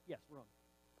Yes, we're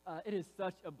on. It is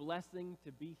such a blessing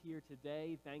to be here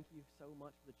today. Thank you so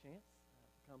much for the chance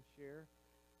to come share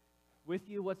with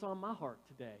you what's on my heart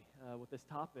today with this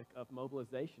topic of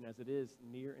mobilization, as it is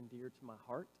near and dear to my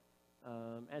heart.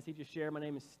 As he just shared, my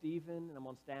name is Stephen, and I'm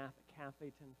on staff at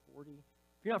Cafe 1040.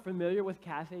 If you're not familiar with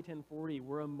Cafe 1040,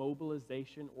 we're a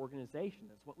mobilization organization.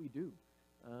 That's what we do.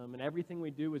 And everything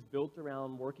we do is built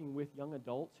around working with young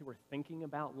adults who are thinking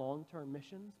about long-term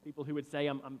missions, people who would say,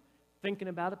 I'm thinking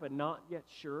about it but not yet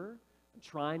sure, I'm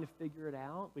trying to figure it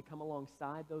out. We come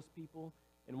alongside those people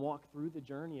and walk through the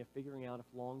journey of figuring out if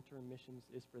long-term missions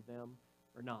is for them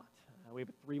or not. We have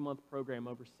a 3-month program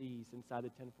overseas inside the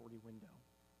 1040 window.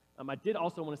 I did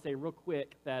also want to say real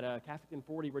quick that Cafe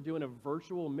 1040, we're doing a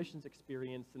virtual missions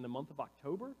experience in the month of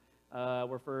October.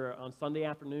 Where on Sunday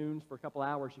afternoons for a couple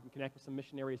hours you can connect with some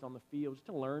missionaries on the field just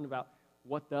to learn about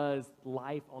what does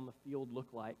life on the field look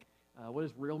like. What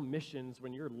is real missions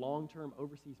when you're a long-term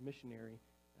overseas missionary?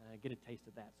 Get a taste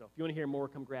of that. So if you want to hear more,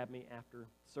 come grab me after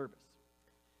service.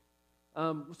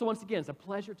 So once again, it's a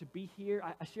pleasure to be here.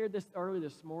 I shared this earlier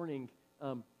this morning.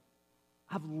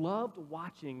 I've loved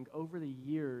watching over the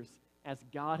years as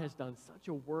God has done such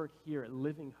a work here at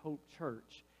Living Hope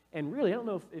Church. And really, I don't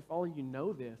know if all of you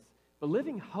know this, but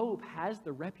Living Hope has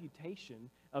the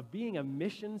reputation of being a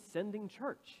mission-sending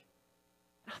church.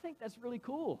 I think that's really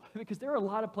cool because there are a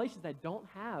lot of places that don't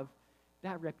have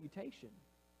that reputation.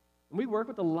 And we work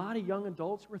with a lot of young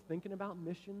adults who are thinking about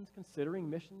missions, considering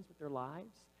missions with their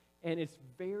lives. And it's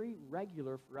very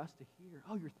regular for us to hear,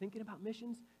 oh, you're thinking about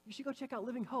missions? You should go check out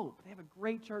Living Hope. They have a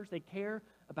great church. They care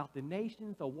about the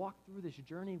nations. They'll walk through this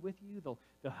journey with you.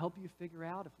 They'll help you figure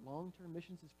out if long-term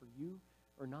missions is for you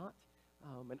or not.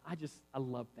 And I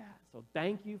love that. So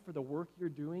thank you for the work you're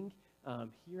doing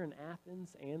here in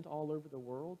Athens and all over the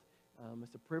world.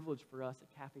 It's a privilege for us at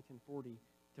Cafe 1040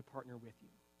 to partner with you.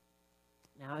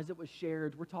 Now, as it was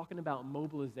shared, we're talking about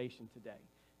mobilization today.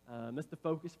 That's the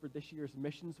focus for this year's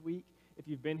Missions Week. If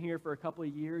you've been here for a couple of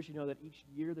years, you know that each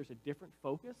year there's a different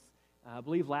focus. I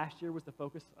believe last year was the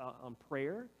focus on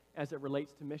prayer as it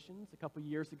relates to missions. A couple of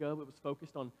years ago, it was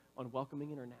focused on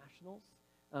welcoming internationals.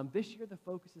 This year, the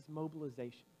focus is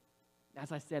mobilization.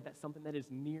 As I said, that's something that is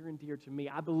near and dear to me.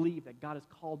 I believe that God has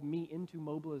called me into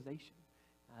mobilization.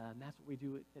 And that's what we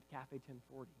do at Cafe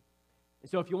 1040. And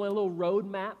so if you want a little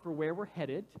roadmap for where we're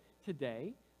headed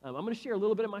today, I'm going to share a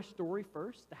little bit of my story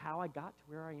first, to how I got to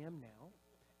where I am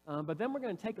now. But then we're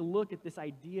going to take a look at this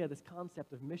idea, this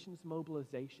concept of missions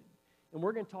mobilization. And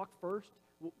we're going to talk first,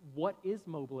 what is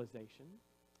mobilization?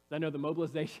 I know the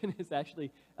mobilization is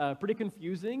actually pretty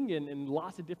confusing, and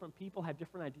lots of different people have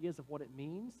different ideas of what it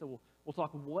means. So we'll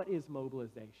talk what is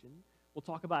mobilization. We'll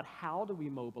talk about how do we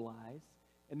mobilize,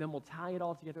 and then we'll tie it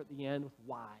all together at the end with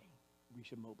why we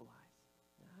should mobilize.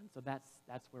 And so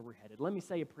that's where we're headed. Let me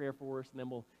say a prayer for us, and then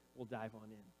we'll dive on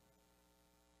in.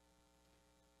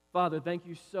 Father, thank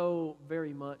you so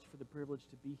very much for the privilege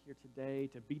to be here today,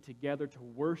 to be together, to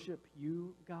worship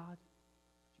you, God.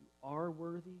 You are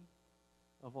worthy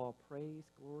of all praise,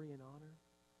 glory, and honor.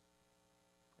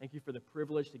 Thank you for the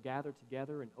privilege to gather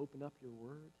together and open up your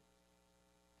word,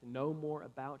 to know more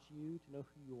about you, to know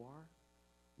who you are,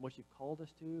 and what you've called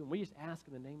us to. And we just ask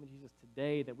in the name of Jesus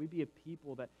today that we be a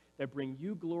people that bring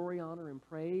you glory, honor, and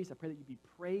praise. I pray that you be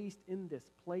praised in this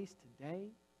place today.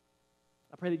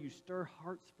 I pray that you stir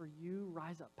hearts for you,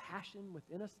 rise up passion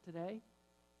within us today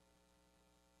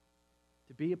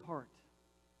to be a part,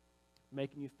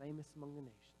 making you famous among the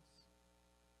nations.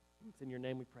 It's in your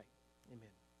name we pray. Amen.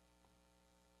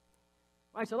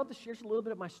 All right, so I'd love to share just a little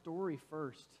bit of my story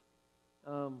first,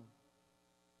 and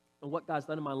what God's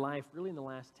done in my life really in the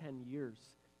last 10 years.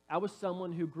 I was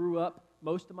someone who grew up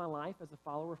most of my life as a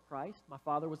follower of Christ. My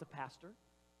father was a pastor,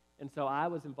 and so I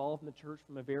was involved in the church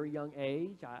from a very young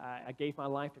age. I gave my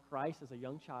life to Christ as a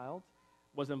young child,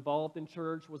 was involved in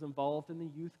church, was involved in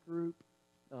the youth group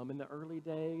in the early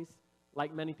days.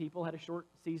 Like many people, had a short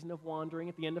season of wandering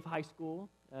at the end of high school,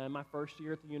 my first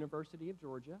year at the University of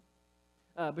Georgia.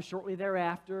 But shortly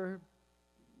thereafter,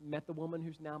 met the woman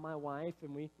who's now my wife,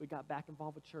 and we got back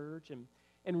involved with church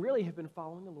and really have been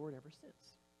following the Lord ever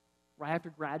since. Right after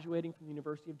graduating from the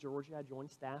University of Georgia, I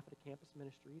joined staff at a campus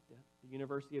ministry at the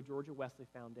University of Georgia Wesley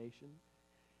Foundation.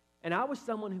 And I was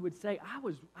someone who would say, I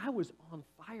was on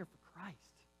fire for Christ.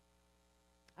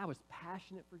 I was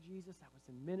passionate for Jesus. I was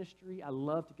in ministry. I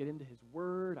loved to get into his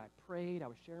word. I prayed. I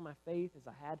was sharing my faith as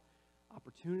I had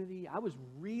opportunity. I was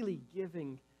really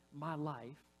giving my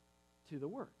life to the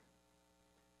work.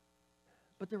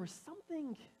 But there was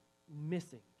something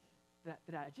missing that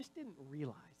I just didn't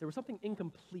realize. There was something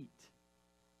incomplete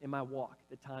in my walk at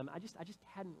the time. I just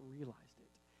hadn't realized it.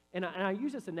 And I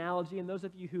use this analogy, and those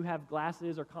of you who have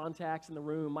glasses or contacts in the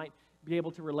room might be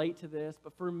able to relate to this.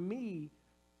 But for me,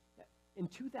 in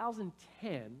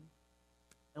 2010,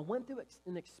 I went through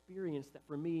an experience that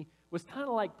for me was kind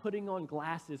of like putting on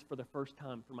glasses for the first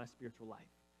time for my spiritual life.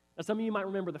 Now, some of you might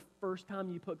remember the first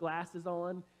time you put glasses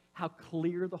on, how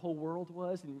clear the whole world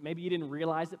was, and maybe you didn't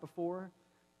realize it before.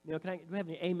 Do we have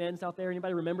any amens out there?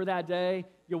 Anybody remember that day?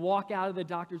 You walk out of the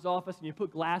doctor's office and you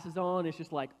put glasses on. It's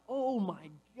just like, oh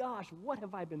my gosh, what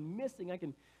have I been missing? I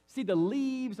can see the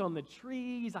leaves on the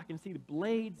trees. I can see the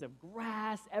blades of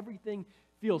grass. Everything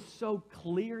feels so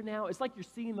clear now. It's like you're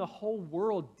seeing the whole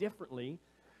world differently.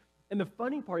 And the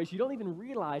funny part is you don't even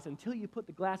realize until you put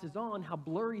the glasses on how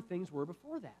blurry things were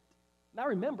before that. And I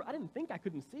remember, I didn't think I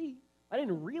couldn't see. I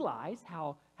didn't realize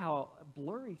how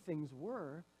blurry things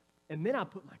were. And then I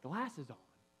put my glasses on.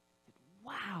 I said,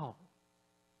 wow,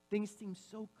 things seem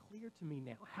so clear to me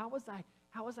now. How was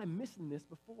I missing this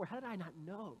before? How did I not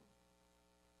know?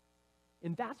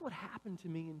 And that's what happened to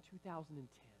me in 2010.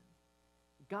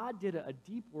 God did a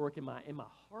deep work in my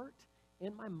heart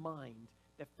and my mind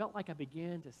that felt like I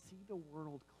began to see the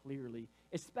world clearly,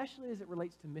 especially as it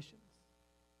relates to missions.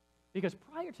 Because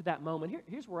prior to that moment,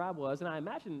 here's where I was, and I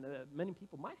imagine many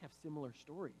people might have similar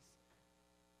stories.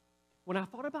 When I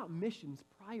thought about missions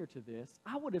prior to this,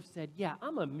 I would have said, yeah,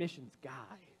 I'm a missions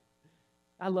guy.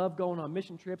 I love going on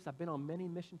mission trips. I've been on many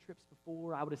mission trips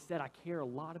before. I would have said I care a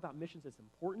lot about missions. It's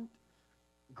important.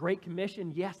 Great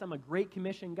Commission, yes, I'm a Great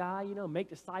Commission guy. Make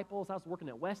disciples. I was working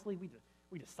at Wesley.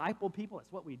 We disciple people.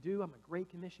 That's what we do. I'm a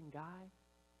Great Commission guy.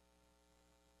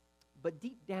 But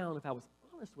deep down, if I was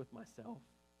honest with myself,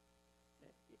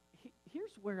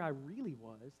 here's where I really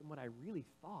was and what I really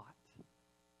thought.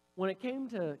 When it came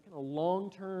to kind of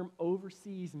long-term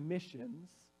overseas missions,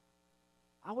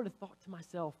 I would have thought to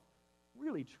myself,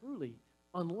 really, truly,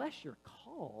 unless you're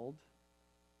called,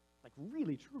 like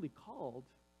really, truly called,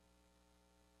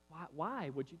 why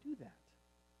would you do that?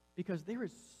 Because there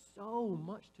is so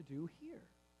much to do here.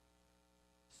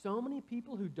 So many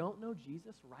people who don't know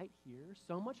Jesus right here,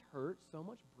 so much hurt, so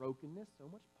much brokenness, so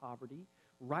much poverty,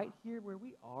 right here where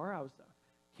we are. I was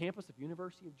campus of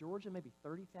University of Georgia, maybe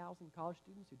 30,000 college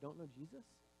students who don't know Jesus.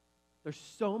 There's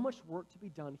so much work to be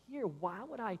done here. Why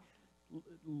would I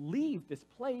leave this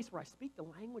place where I speak the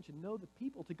language and know the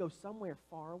people to go somewhere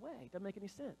far away? It doesn't make any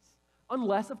sense.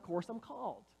 Unless, of course, I'm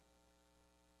called.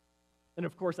 And,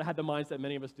 of course, I had the mindset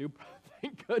many of us do.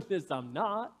 Thank goodness I'm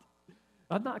not.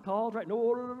 I'm not called, right?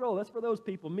 No. That's for those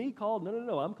people. Me called?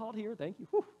 No. I'm called here. Thank you.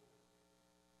 Whew.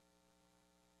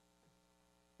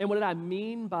 And what did I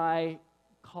mean by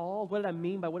called? What did I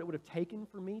mean by what it would have taken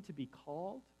for me to be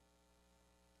called?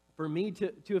 For me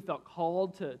to have felt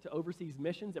called to overseas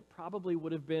missions, it probably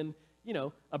would have been,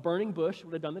 a burning bush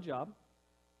would have done the job.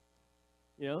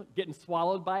 Getting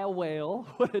swallowed by a whale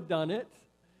would have done it,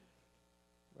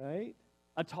 right?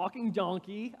 A talking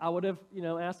donkey, I would have,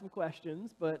 asked some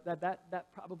questions, but that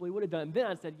probably would have done it. Then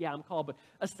I said, yeah, I'm called. But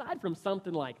aside from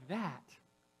something like that,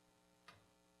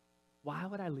 why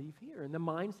would I leave here? And the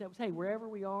mindset was, hey, wherever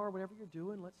we are, whatever you're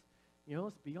doing,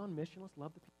 let's be on mission. Let's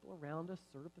love the people around us,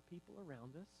 serve the people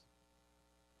around us.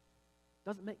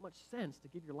 Doesn't make much sense to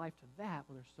give your life to that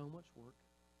when there's so much work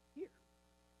here.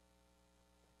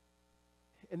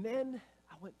 And then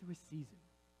I went through a season.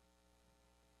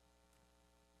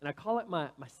 And I call it my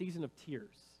season of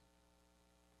tears.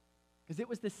 Because it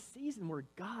was this season where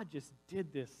God just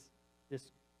did this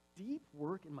deep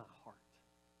work in my heart.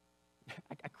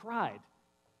 I cried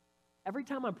every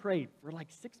time I prayed for like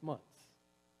 6 months.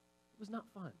 It was not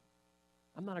fun.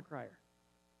 I'm not a crier.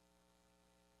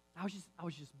 I was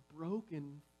just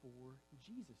broken for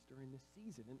Jesus during this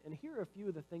season. And here are a few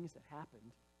of the things that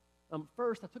happened.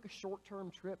 First, I took a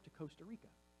short-term trip to Costa Rica.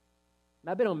 And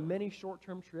I've been on many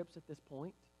short-term trips at this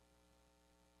point.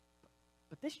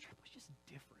 But this trip was just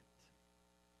different.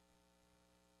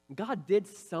 God did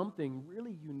something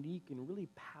really unique and really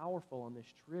powerful on this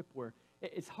trip where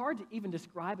it's hard to even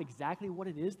describe exactly what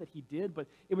it is that he did, but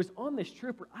it was on this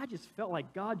trip where I just felt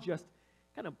like God just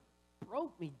kind of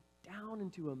broke me down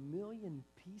into a million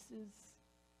pieces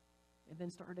and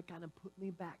then started to kind of put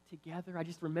me back together. I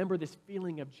just remember this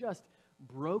feeling of just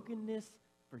brokenness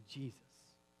for Jesus.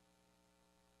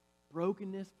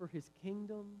 Brokenness for his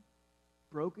kingdom.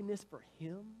 Brokenness for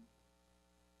him.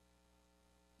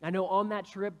 I know on that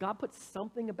trip, God put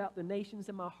something about the nations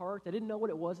in my heart. I didn't know what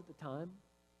it was at the time.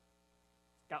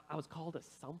 I was called to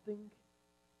something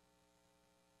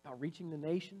about reaching the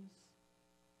nations.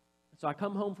 So I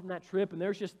come home from that trip, and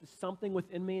there's just something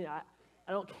within me. I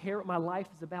don't care what my life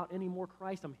is about anymore,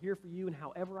 Christ. I'm here for you, and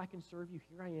however I can serve you,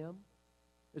 here I am.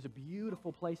 It was a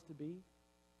beautiful place to be.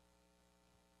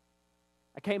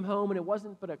 I came home, and it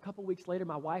wasn't but a couple weeks later,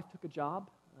 my wife took a job,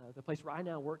 the place where I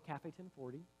now work, Cafe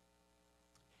 1040.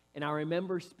 And I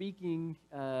remember speaking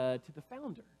to the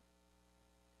founder.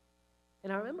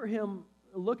 And I remember him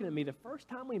looking at me the first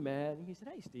time we met, and he said,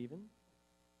 "Hey, Stephen."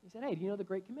 He said, "Hey, do you know the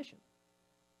Great Commission?"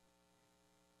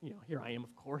 Here I am,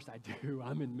 of course I do.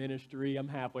 I'm in ministry. I'm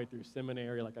halfway through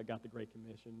seminary, like I got the Great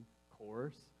Commission, of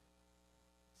course.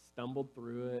 Stumbled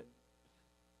through it.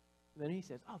 And then he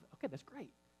says, "Oh, okay, that's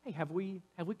great. Hey, have we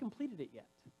completed it yet?"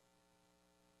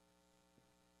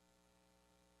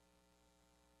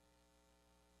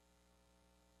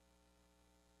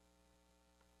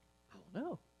 I don't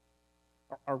know.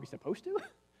 Are we supposed to?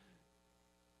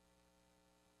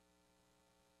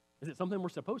 Is it something we're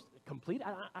supposed to complete?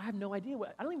 I have no idea.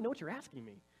 I don't even know what you're asking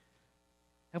me.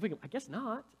 Have we? I guess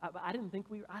not. I didn't think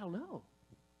I don't know.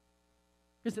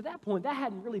 Because at that point, that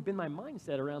hadn't really been my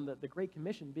mindset around the Great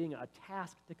Commission being a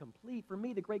task to complete. For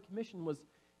me, the Great Commission was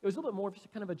a little bit more of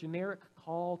just kind of a generic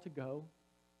call to go,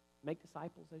 make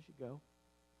disciples as you go.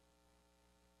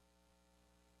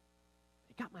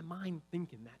 It got my mind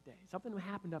thinking that day. Something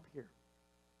happened up here.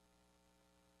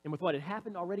 And with what had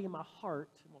happened already in my heart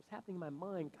and what was happening in my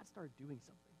mind, God started doing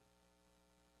something.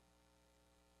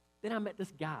 Then I met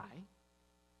this guy.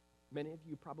 Many of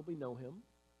you probably know him.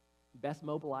 Best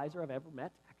mobilizer I've ever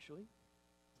met, actually.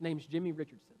 His name's Jimmy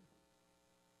Richardson.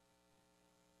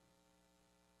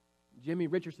 Jimmy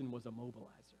Richardson was a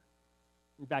mobilizer.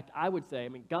 In fact, I would say,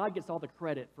 God gets all the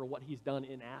credit for what he's done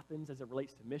in Athens as it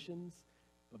relates to missions,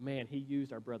 but man, he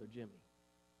used our brother Jimmy.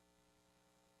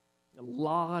 A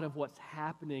lot of what's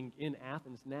happening in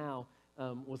Athens now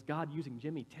was God using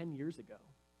Jimmy 10 years ago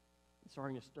and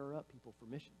starting to stir up people for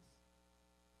missions.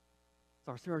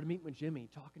 So I started meeting with Jimmy,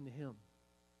 talking to him.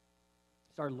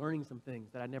 Started learning some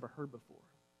things that I'd never heard before.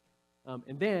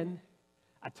 And then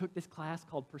I took this class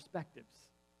called Perspectives.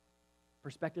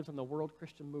 Perspectives on the World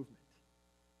Christian Movement.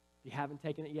 If you haven't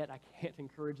taken it yet, I can't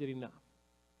encourage it enough.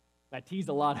 I tease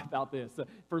a lot about this.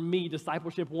 For me,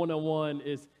 Discipleship 101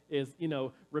 is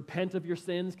repent of your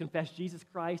sins, confess Jesus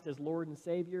Christ as Lord and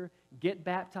Savior, get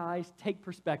baptized, take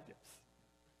perspectives.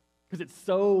 Because it's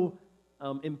so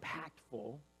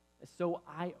impactful, it's so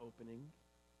eye-opening.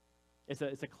 It's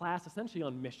a class essentially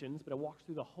on missions, but it walks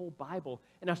through the whole Bible.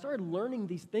 And I started learning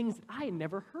these things that I had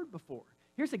never heard before.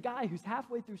 Here's a guy who's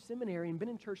halfway through seminary and been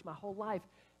in church my whole life,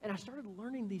 and I started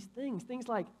learning these things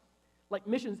like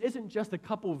missions isn't just a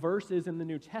couple verses in the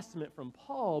New Testament from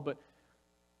Paul, but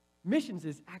missions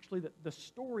is actually the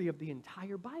story of the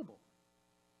entire Bible.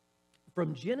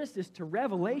 From Genesis to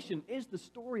Revelation is the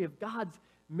story of God's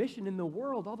mission in the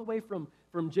world, all the way from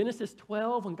Genesis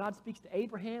 12, when God speaks to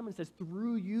Abraham and says,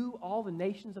 "Through you all the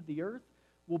nations of the earth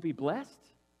will be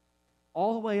blessed,"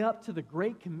 all the way up to the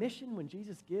Great Commission when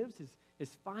Jesus gives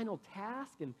his final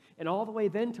task, and all the way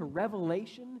then to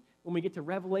Revelation, when we get to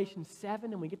Revelation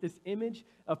 7, and we get this image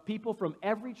of people from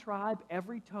every tribe,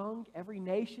 every tongue, every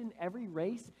nation, every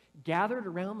race, gathered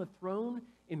around the throne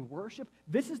in worship.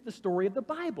 This is the story of the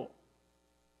Bible.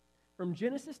 From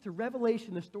Genesis to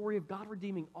Revelation, the story of God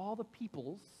redeeming all the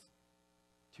peoples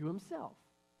to himself.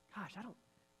 Gosh,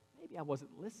 maybe I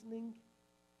wasn't listening.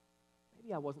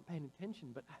 Maybe I wasn't paying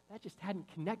attention, but that just hadn't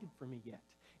connected for me yet.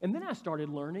 And then I started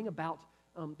learning about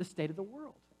the state of the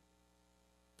world.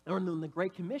 And in the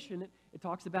Great Commission, it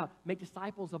talks about make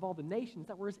disciples of all the nations.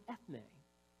 That word is ethne,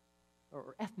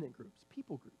 or ethnic groups,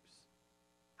 people groups.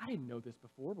 I didn't know this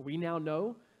before, but we now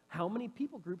know how many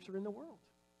people groups are in the world.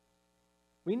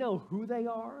 We know who they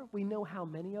are. We know how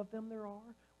many of them there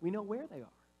are. We know where they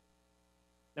are.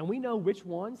 And we know which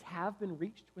ones have been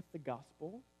reached with the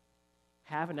gospel,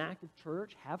 have an active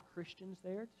church, have Christians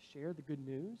there to share the good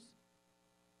news.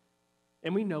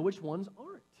 And we know which ones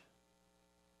aren't.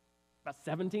 About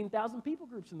 17,000 people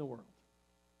groups in the world.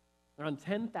 Around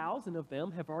 10,000 of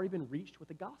them have already been reached with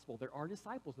the gospel. There are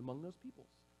disciples among those peoples.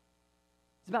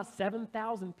 It's about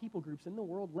 7,000 people groups in the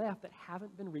world left that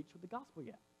haven't been reached with the gospel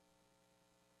yet.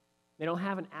 They don't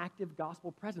have an active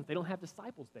gospel presence. They don't have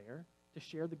disciples there to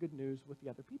share the good news with the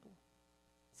other people.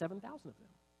 7,000 of them.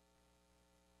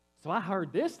 So I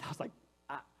heard this, I was like,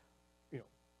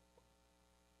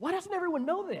 why doesn't everyone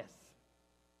know this?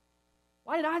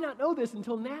 Why did I not know this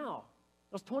until now?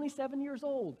 I was 27 years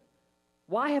old.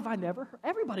 Why have I never heard?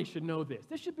 Everybody should know this.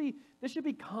 This should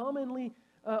be commonly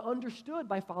understood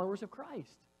by followers of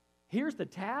Christ. Here's the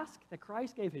task that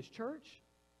Christ gave his church.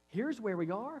 Here's where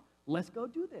we are. Let's go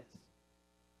do this.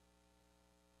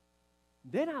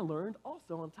 Then I learned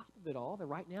also on top of it all that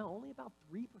right now only about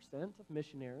 3% of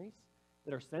missionaries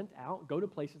that are sent out go to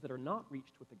places that are not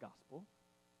reached with the gospel.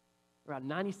 Around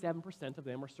 97% of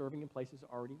them are serving in places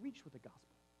already reached with the gospel.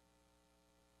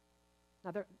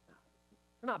 Now, they're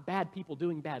not bad people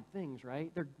doing bad things,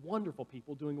 right? They're wonderful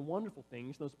people doing wonderful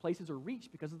things. Those places are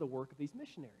reached because of the work of these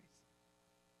missionaries.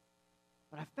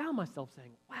 But I found myself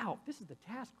saying, wow, this is the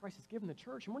task Christ has given the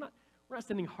church, and we're not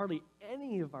sending hardly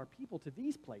any of our people to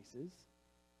these places.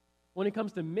 When it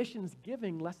comes to missions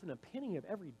giving, less than a penny of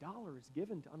every dollar is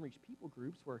given to unreached people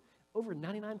groups, where over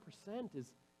 99%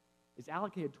 is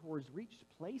allocated towards reached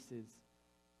places.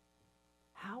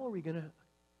 How are we going to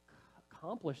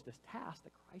accomplish this task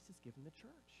that Christ has given the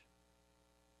church?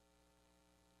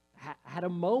 I had a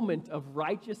moment of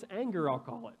righteous anger, I'll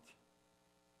call it.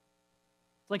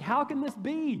 It's like, how can this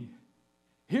be?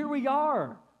 Here we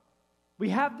are. We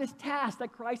have this task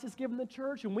that Christ has given the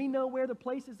church, and we know where the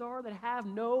places are that have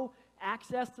no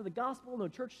access to the gospel, no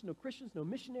churches, no Christians, no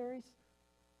missionaries.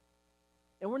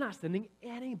 And we're not sending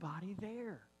anybody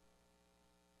there.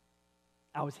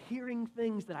 I was hearing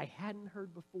things that I hadn't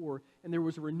heard before, and there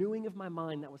was a renewing of my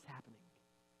mind that was happening.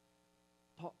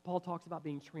 Paul talks about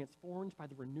being transformed by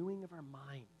the renewing of our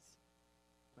minds.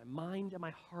 My mind and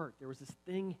my heart, there was this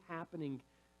thing happening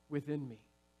within me.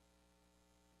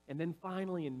 And then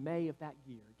finally, in May of that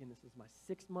year, again, this was my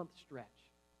 6-month stretch,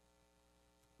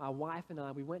 my wife and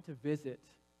I, we went to visit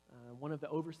one of the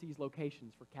overseas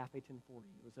locations for Cafe 1040.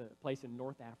 It was a place in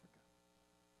North Africa.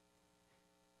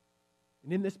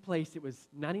 And in this place, it was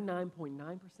 99.9%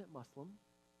 Muslim.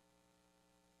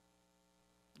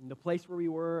 In the place where we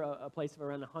were, a place of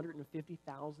around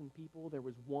 150,000 people, there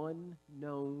was one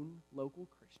known local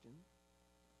Christian.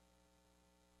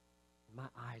 And my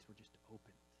eyes were just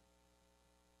opened.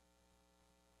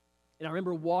 And I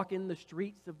remember walking the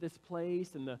streets of this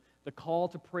place, and the call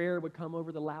to prayer would come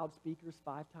over the loudspeakers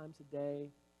 5 times a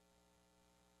day.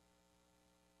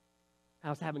 I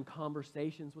was having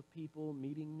conversations with people,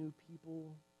 meeting new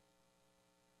people.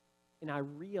 And I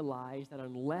realized that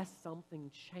unless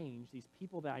something changed, these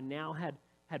people that I now had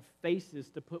faces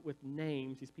to put with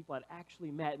names, these people I'd actually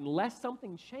met, unless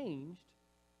something changed,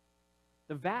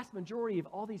 the vast majority of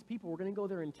all these people were going to go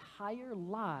their entire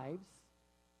lives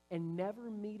and never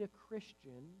meet a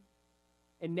Christian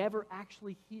and never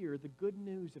actually hear the good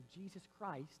news of Jesus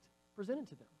Christ presented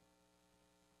to them.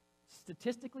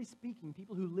 Statistically speaking,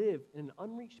 people who live in an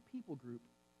unreached people group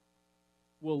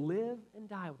will live and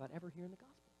die without ever hearing the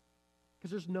gospel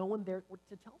because there's no one there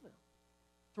to tell them.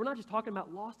 So we're not just talking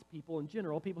about lost people in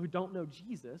general, people who don't know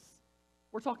Jesus.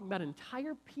 We're talking about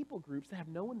entire people groups that have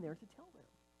no one there to tell them.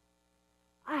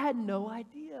 I had no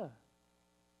idea.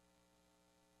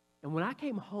 And when I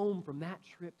came home from that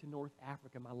trip to North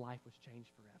Africa, my life was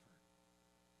changed forever.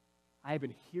 I had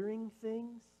been hearing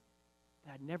things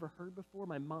that I'd never heard before.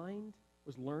 My mind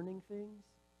was learning things.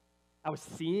 I was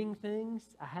seeing things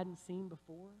I hadn't seen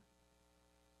before.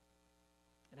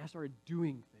 And I started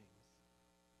doing things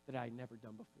that I had never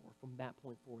done before from that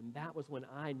point forward. And that was when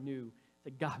I knew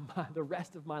that God, the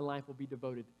rest of my life will be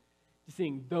devoted to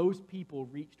seeing those people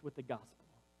reached with the gospel.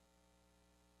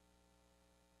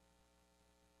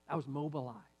 I was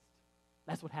mobilized.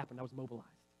 That's what happened. I was mobilized.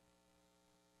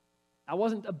 I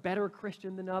wasn't a better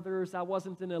Christian than others. I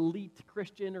wasn't an elite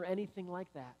Christian or anything like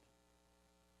that.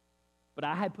 But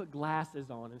I had put glasses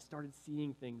on and started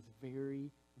seeing things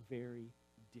very, very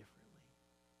differently.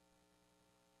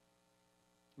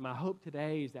 My hope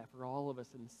today is that for all of us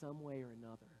in some way or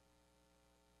another,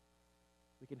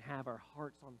 we can have our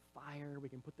hearts on fire, we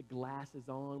can put the glasses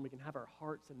on, we can have our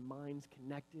hearts and minds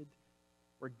connected,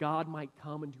 where God might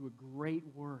come and do a great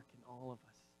work in all of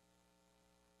us,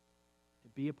 to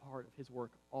be a part of his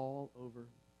work all over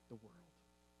the world.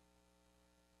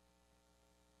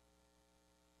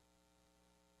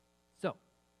 So,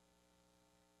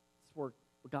 this is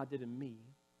what God did in me.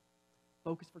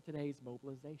 Focus for today is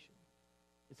mobilization.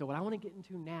 And so what I want to get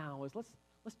into now is let's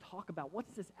talk about what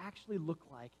does this actually look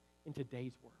like in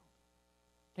today's world.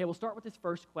 Okay, we'll start with this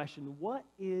first question. What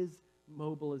is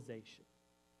mobilization?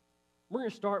 We're going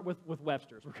to start with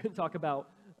Webster's. We're going to talk about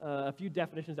a few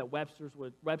definitions that Webster's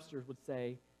would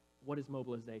say, what is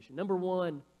mobilization? Number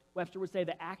one, Webster would say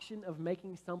the action of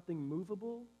making something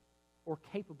movable or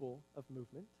capable of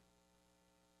movement.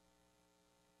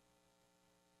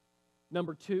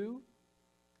 Number two,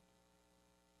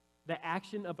 the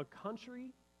action of a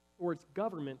country or its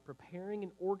government preparing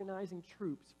and organizing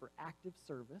troops for active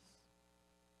service.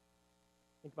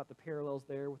 Think about the parallels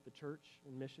there with the church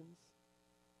and missions.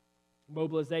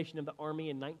 Mobilization of the army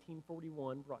in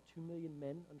 1941 brought 2 million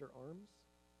men under arms.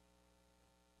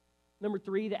 Number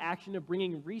three, the action of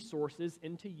bringing resources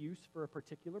into use for a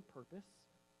particular purpose.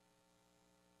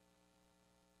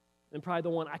 And probably the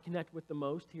one I connect with the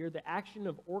most here, the action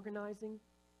of organizing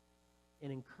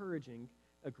and encouraging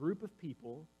a group of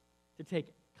people to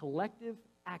take collective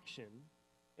action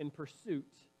in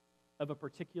pursuit of a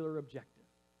particular objective.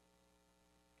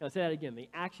 Can I say that again? The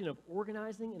action of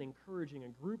organizing and encouraging a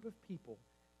group of people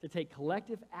to take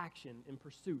collective action in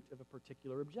pursuit of a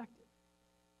particular objective.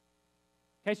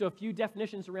 Okay, so a few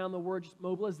definitions around the word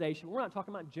mobilization. We're not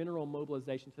talking about general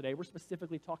mobilization today. We're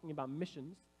specifically talking about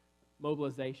missions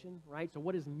mobilization, right? So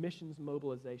what is missions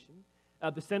mobilization?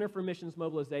 The Center for Missions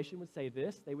Mobilization would say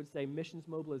this. They would say missions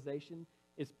mobilization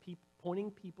is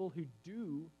pointing people who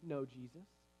do know Jesus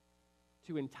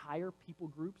to entire people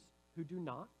groups who do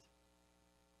not.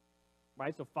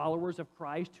 Right? So followers of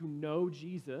Christ who know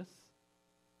Jesus,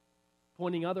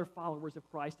 pointing other followers of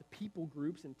Christ to people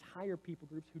groups, entire people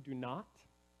groups who do not.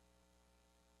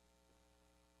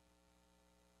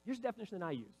 Here's the definition that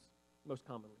I use most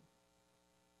commonly.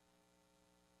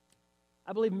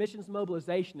 I believe missions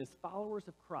mobilization is followers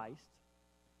of Christ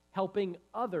helping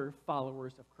other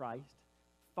followers of Christ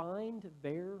find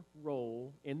their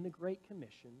role in the Great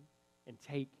Commission and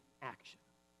take action.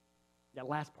 That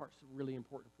last part's really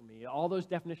important for me. All those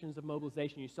definitions of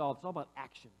mobilization you saw, it's all about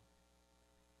action,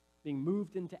 being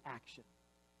moved into action.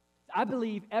 I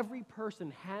believe every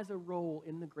person has a role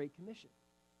in the Great Commission.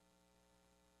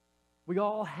 We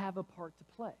all have a part to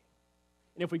play.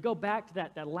 And if we go back to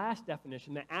that last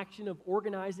definition, the action of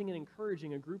organizing and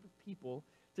encouraging a group of people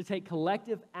to take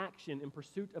collective action in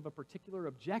pursuit of a particular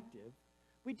objective,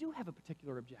 we do have a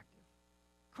particular objective.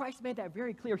 Christ made that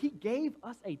very clear. He gave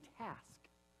us a task.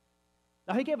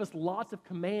 Now, he gave us lots of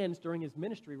commands during his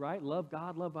ministry, right? Love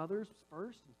God, love others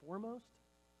first and foremost.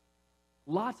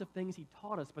 Lots of things he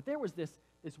taught us, but there was this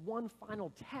one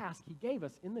final task he gave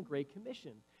us in the Great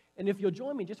Commission. And if you'll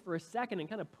join me just for a second and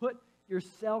kind of put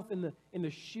yourself in the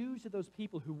shoes of those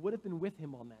people who would have been with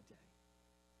him on that day.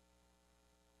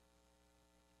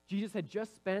 Jesus had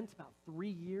just spent about 3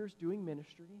 years doing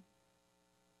ministry,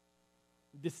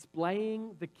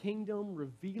 displaying the kingdom,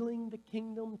 revealing the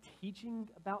kingdom, teaching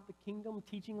about the kingdom,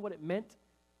 teaching what it meant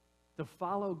to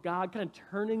follow God, kind of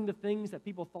turning the things that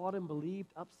people thought and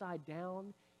believed upside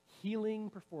down, healing,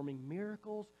 performing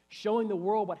miracles, showing the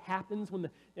world what happens when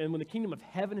the kingdom of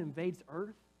heaven invades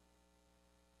earth.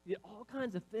 He did all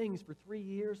kinds of things for 3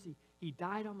 years. He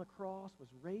died on the cross, was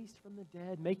raised from the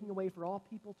dead, making a way for all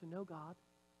people to know God.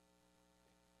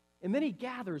 And then he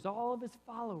gathers all of his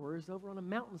followers over on a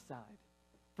mountainside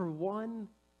for one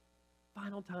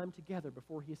final time together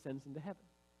before he ascends into heaven.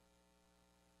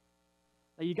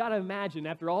 Now, you got to imagine,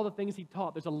 after all the things he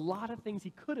taught, there's a lot of things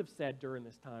he could have said during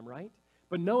this time, right?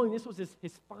 But knowing this was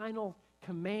his final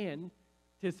command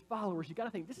to his followers, you got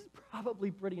to think, this is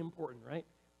probably pretty important, right?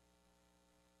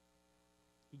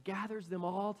 He gathers them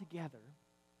all together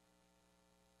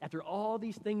after all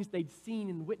these things they'd seen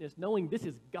and witnessed, knowing this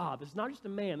is God. This is not just a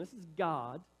man, this is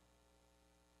God.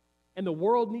 And the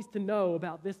world needs to know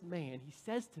about this man. He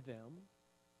says to them,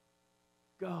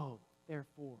 "Go,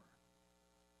 therefore,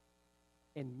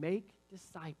 and make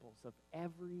disciples of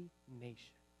every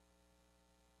nation,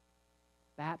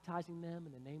 baptizing them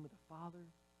in the name of the Father,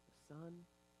 the Son,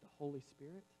 the Holy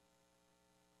Spirit,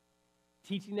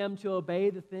 teaching them to obey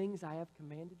the things I have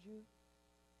commanded you."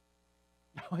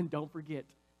 Oh, and don't forget,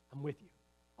 I'm with you,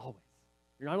 always.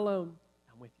 You're not alone,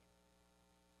 I'm with you.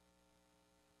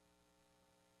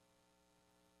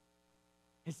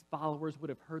 His followers would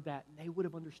have heard that, and they would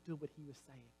have understood what he was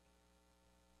saying.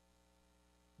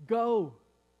 Go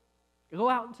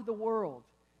out into the world.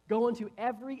 Go into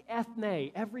every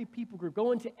ethne, every people group.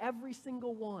 Go into every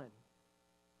single one.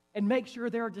 And make sure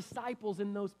there are disciples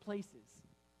in those places.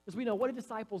 Because we know, what do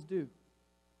disciples do?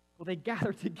 Well, they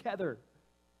gather together.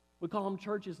 We call them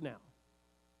churches now.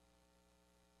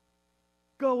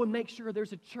 Go and make sure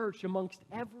there's a church amongst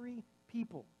every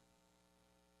people.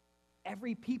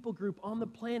 Every people group on the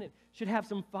planet should have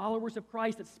some followers of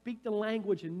Christ that speak the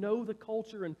language and know the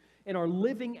culture and are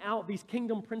living out these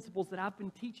kingdom principles that I've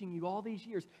been teaching you all these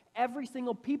years. Every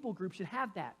single people group should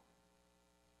have that.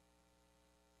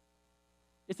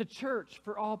 It's a church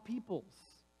for all peoples.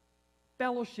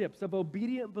 Fellowships of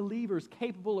obedient believers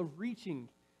capable of reaching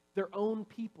their own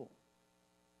people.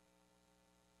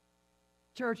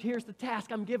 Church, here's the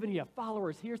task I'm giving you.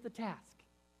 Followers, here's the task.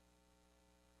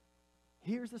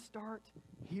 Here's the start,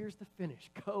 here's the finish.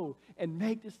 Go and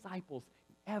make disciples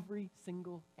in every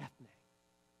single ethne.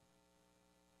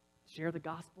 Share the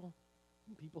gospel.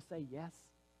 When people say yes,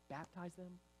 baptize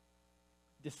them,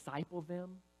 disciple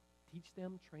them, teach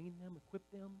them, train them, equip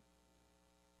them.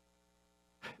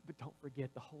 But don't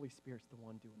forget, the Holy Spirit's the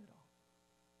one doing it all.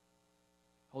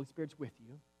 Holy Spirit's with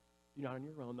you. You're not on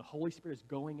your own. The Holy Spirit is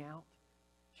going out,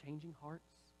 changing hearts,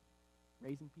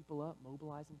 raising people up,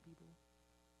 mobilizing people.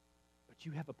 But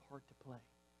you have a part to play.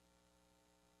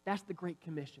 That's the Great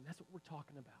Commission. That's what we're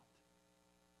talking about.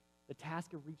 The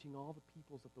task of reaching all the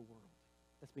peoples of the world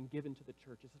that's been given to the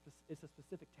church. It's a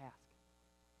specific task.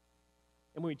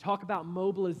 And when we talk about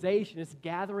mobilization, it's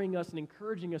gathering us and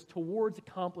encouraging us towards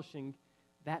accomplishing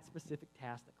that specific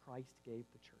task that Christ gave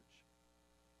the church.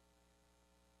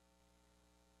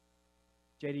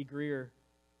 J.D. Greer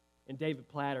and David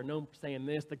Platt are known for saying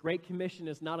this: the Great Commission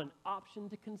is not an option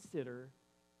to consider,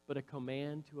 but a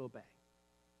command to obey.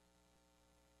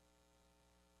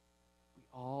 We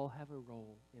all have a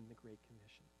role in the Great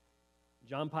Commission.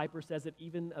 John Piper says it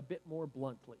even a bit more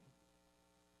bluntly.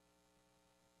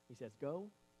 He says, go,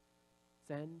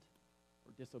 send,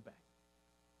 or disobey.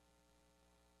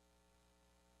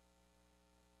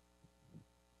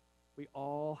 We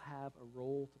all have a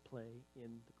role to play in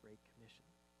the Great Commission.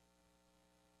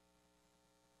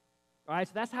 All right,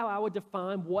 so that's how I would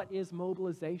define what is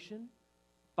mobilization.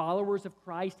 Followers of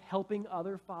Christ helping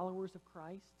other followers of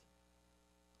Christ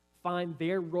find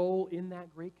their role in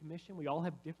that Great Commission. We all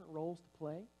have different roles to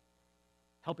play,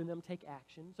 helping them take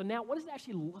action. So now, what does it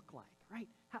actually look like, right?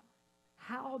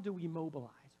 How do we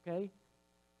mobilize, okay?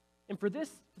 And for this,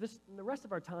 the rest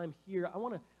of our time here, I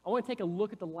want to take a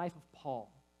look at the life of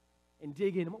Paul and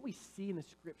dig in what we see in the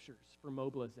Scriptures for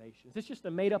mobilization. Is this just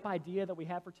a made-up idea that we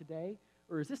have for today,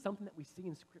 or is this something that we see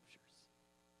in Scriptures?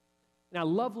 And I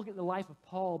love looking at the life of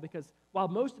Paul because while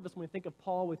most of us, when we think of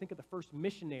Paul, we think of the first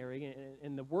missionary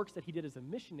and the works that he did as a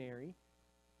missionary,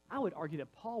 I would argue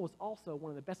that Paul was also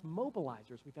one of the best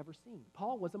mobilizers we've ever seen.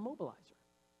 Paul was a mobilizer.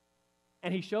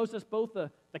 And he shows us both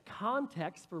the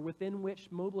context for within which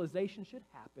mobilization should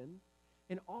happen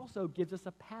and also gives us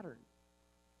a pattern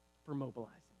for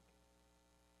mobilizing.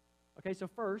 Okay, so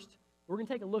first, we're going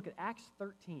to take a look at Acts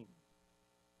 13,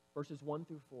 verses 1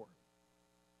 through 4.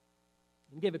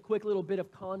 And give a quick little bit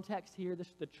of context here. This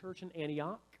is the church in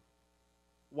Antioch,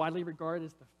 widely regarded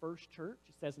as the first church.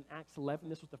 It says in Acts 11,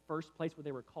 this was the first place where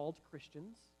they were called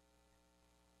Christians.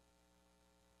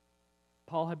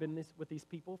 Paul had been with these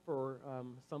people for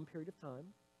some period of time.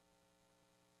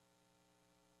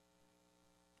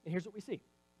 And here's what we see.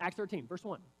 Acts 13, verse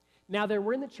 1. Now there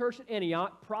were in the church at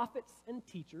Antioch prophets and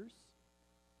teachers: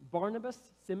 Barnabas,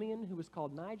 Simeon, who was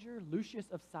called Niger, Lucius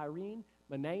of Cyrene,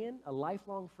 Manaen, a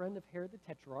lifelong friend of Herod the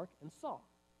Tetrarch, and Saul.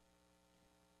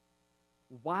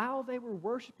 While they were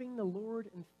worshiping the Lord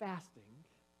and fasting,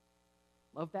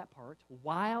 love that part,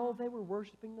 while they were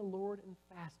worshiping the Lord and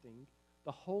fasting,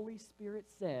 the Holy Spirit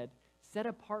said, set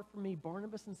apart for me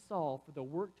Barnabas and Saul for the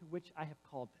work to which I have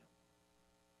called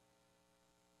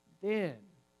them. Then,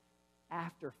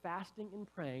 after fasting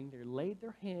and praying, they laid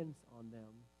their hands on them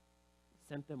and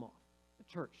sent them off.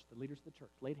 The church, the leaders of the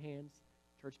church, laid hands,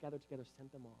 church gathered together,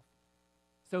 sent them off.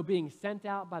 So being sent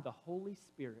out by the Holy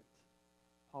Spirit,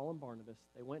 Paul and Barnabas,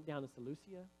 they went down to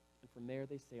Seleucia, and from there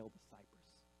they sailed to Cyprus.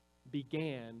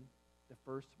 Began the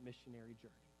first missionary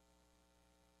journey.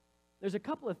 There's a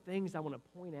couple of things I want to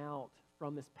point out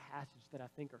from this passage that I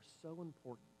think are so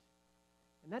important.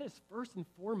 And that is, first and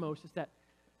foremost, is that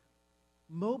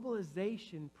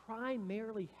mobilization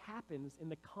primarily happens in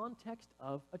the context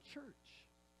of a church.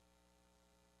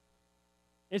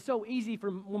 It's so easy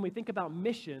for when we think about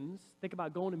missions, think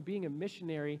about going and being a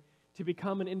missionary, to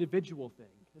become an individual thing.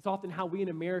 It's often how we in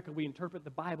America, we interpret the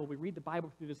Bible. We read the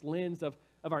Bible through this lens of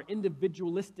our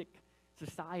individualistic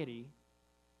society,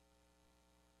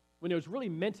 when it was really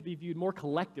meant to be viewed more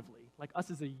collectively, like us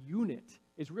as a unit,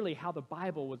 is really how the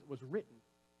Bible was written.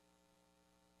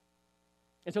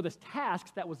 And so this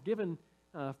task that was given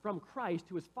from Christ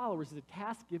to his followers is a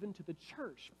task given to the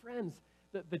church. Friends,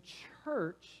 the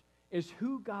church is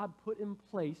who God put in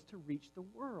place to reach the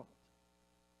world.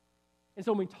 And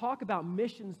so when we talk about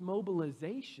missions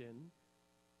mobilization,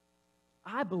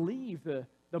 I believe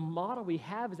the model we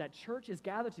have is that churches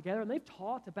gather together, and they've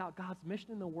taught about God's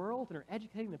mission in the world and are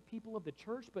educating the people of the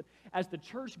church. But as the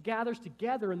church gathers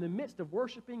together in the midst of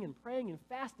worshiping and praying and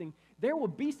fasting, there will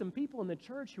be some people in the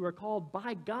church who are called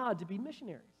by God to be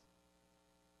missionaries.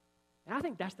 And I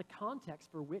think that's the context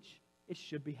for which it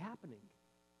should be happening.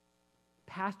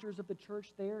 Pastors of the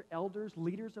church there, elders,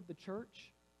 leaders of the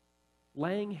church,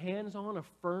 laying hands on,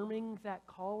 affirming that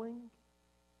calling,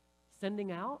 sending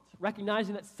out,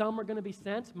 recognizing that some are going to be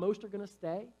sent, most are going to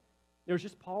stay. There was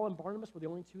just Paul and Barnabas were the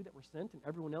only two that were sent, and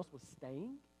everyone else was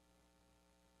staying.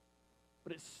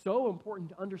 But it's so important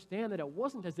to understand that it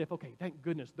wasn't as if, okay, thank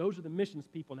goodness, those are the missions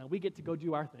people. Now we get to go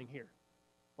do our thing here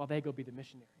while they go be the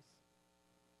missionaries.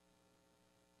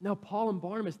 No, Paul and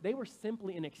Barnabas, they were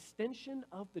simply an extension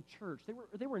of the church.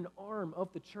 They were an arm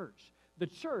of the church. The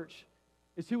church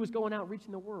is who was going out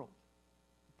reaching the world.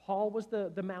 Paul was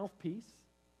the mouthpiece.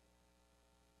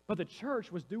 But the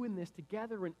church was doing this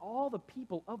together, and all the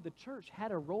people of the church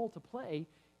had a role to play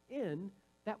in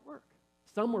that work.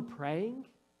 Some were praying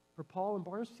for Paul and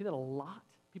Barnabas. We see that a lot.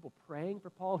 People praying for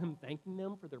Paul, him thanking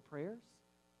them for their prayers.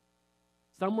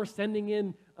 Some were sending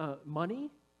in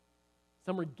money.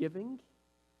 Some were giving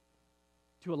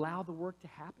to allow the work to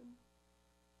happen.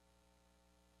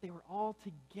 They were all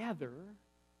together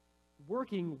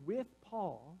working with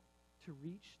Paul to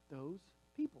reach those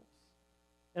peoples.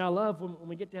 And I love when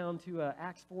we get down to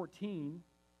Acts 14,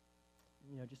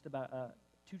 just about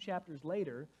 2 chapters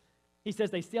later, he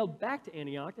says they sailed back to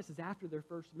Antioch. This is after their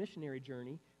first missionary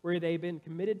journey, where they've been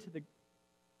committed to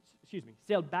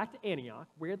sailed back to Antioch,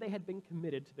 where they had been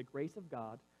committed to the grace of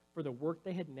God for the work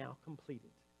they had now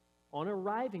completed. On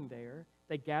arriving there,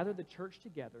 they gathered the church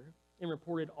together and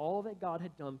reported all that God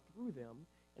had done through them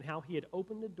and how he had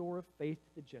opened the door of faith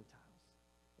to the Gentiles.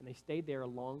 And they stayed there a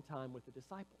long time with the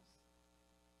disciples.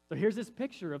 So here's this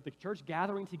picture of the church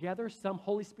gathering together. Some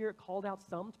Holy Spirit called out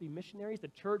some to be missionaries. The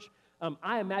church,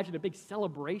 I imagine a big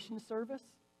celebration service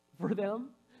for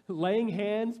them, laying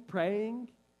hands, praying,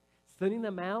 sending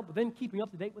them out, but then keeping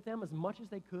up to date with them as much as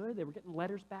they could. They were getting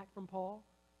letters back from Paul.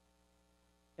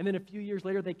 And then a few years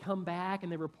later, they come back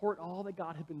and they report all that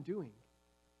God had been doing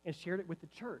and shared it with the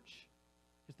church,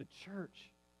 because the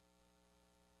church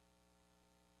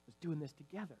was doing this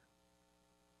together.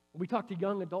 We talk to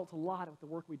young adults a lot about the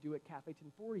work we do at Cafe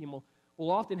 1040, and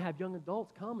we'll often have young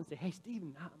adults come and say, "Hey,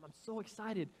 Stephen, I'm so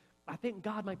excited. I think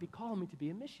God might be calling me to be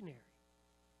a missionary."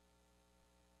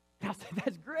 And I'll say,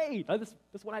 "That's great.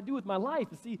 That's what I do with my life,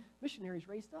 to see missionaries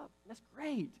raised up. That's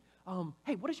great.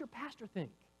 Hey, what does your pastor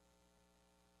think?"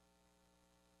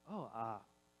 "Oh, I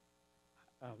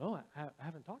don't know. I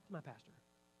haven't talked to my pastor."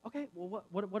 "Okay, well,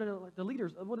 what are the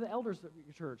leaders, what are the elders of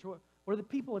your church? What do the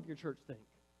people of your church think?"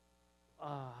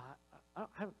 I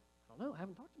don't know. I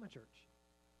haven't talked to my church.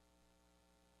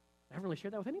 I haven't really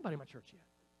shared that with anybody in my church yet.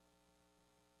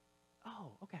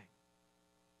 "Oh, okay.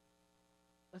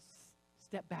 Let's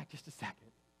step back just a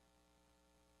second.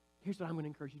 Here's what I'm going to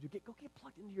encourage you to do. Go get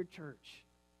plugged into your church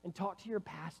and talk to your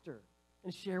pastor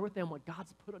and share with them what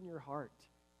God's put on your heart.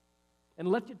 And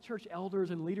let your church elders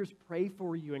and leaders pray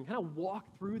for you and kind of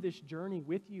walk through this journey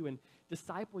with you and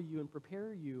disciple you and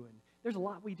prepare you. And there's a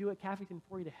lot we do at Cafe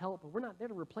 1040 to help, but we're not there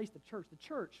to replace the church. The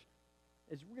church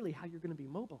is really how you're going to be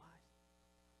mobilized.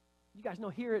 You guys know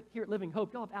here at Living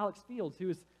Hope, y'all have Alex Fields, who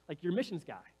is like your missions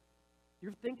guy.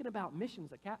 You're thinking about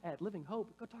missions at Living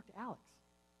Hope, go talk to Alex.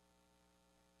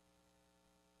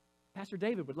 Pastor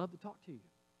David would love to talk to you.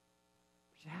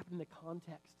 It should happen in the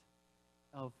context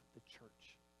of the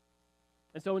church.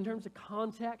 And so in terms of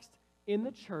context in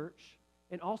the church,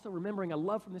 and also remembering, I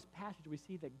love from this passage, we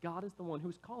see that God is the one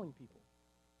who's calling people.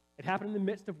 It happened in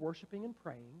the midst of worshiping and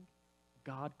praying.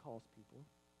 God calls people.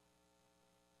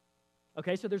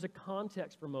 Okay, so there's a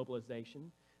context for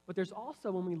mobilization, but there's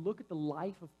also, when we look at the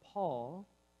life of Paul,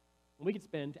 and we could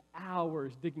spend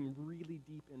hours digging really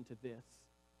deep into this,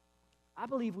 I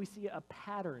believe we see a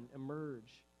pattern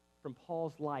emerge from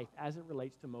Paul's life as it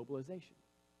relates to mobilization.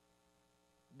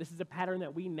 This is a pattern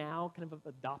that we now kind of have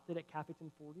adopted at Cafe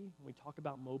 1040 when we talk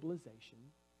about mobilization.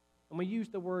 And we use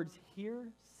the words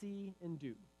hear, see, and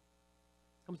do.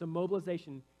 It comes to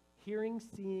mobilization, hearing,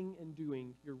 seeing, and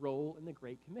doing your role in the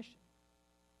Great Commission.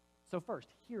 So first,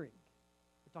 hearing.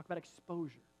 We talk about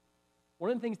exposure. One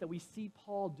of the things that we see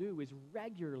Paul do is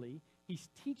regularly he's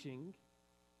teaching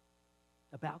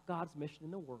about God's mission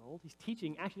in the world. He's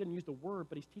teaching, actually doesn't use the word,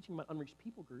 but he's teaching about unreached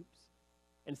people groups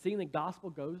and seeing the gospel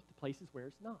goes to places where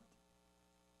it's not.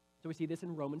 So we see this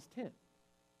in Romans 10,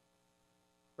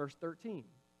 verse 13.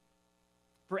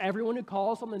 For everyone who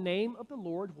calls on the name of the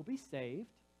Lord will be saved.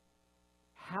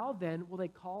 How then will they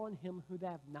call on him who they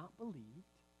have not believed?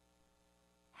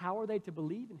 How are they to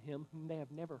believe in him whom they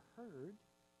have never heard?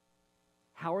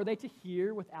 How are they to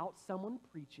hear without someone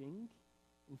preaching?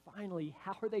 And finally,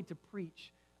 how are they to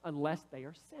preach unless they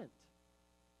are sent?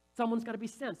 Someone's got to be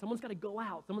sent. Someone's got to go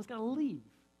out. Someone's got to leave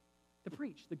to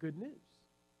preach the good news.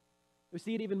 We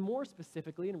see it even more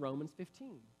specifically in Romans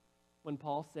 15, when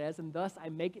Paul says, and thus I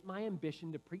make it my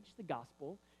ambition to preach the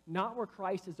gospel, not where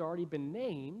Christ has already been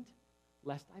named,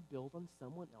 lest I build on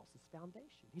someone else's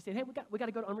foundation. He said, hey, we got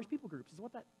to go to unreached people groups. This is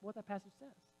what that passage says.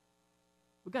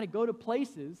 We've got to go to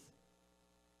places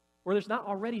where there's not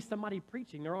already somebody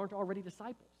preaching. There aren't already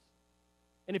disciples.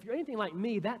 And if you're anything like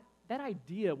me, that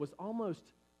idea was almost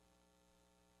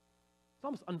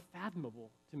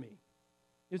unfathomable to me.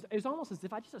 It was almost as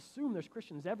if I just assume there's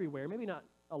Christians everywhere, maybe not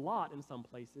a lot in some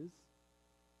places.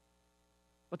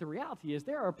 But the reality is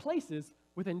there are places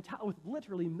with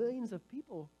literally millions of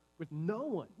people with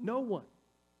no one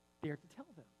there to tell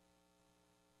them.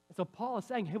 And so Paul is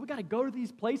saying, hey, we got to go to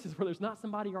these places where there's not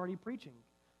somebody already preaching.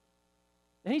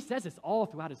 And he says this all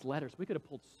throughout his letters. We could have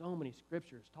pulled so many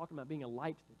scriptures talking about being a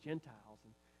light to the Gentiles,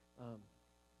 and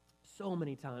so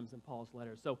many times in Paul's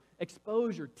letters. So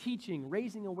exposure, teaching,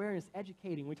 raising awareness,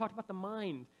 educating. We talked about the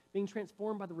mind being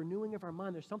transformed by the renewing of our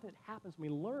mind. There's something that happens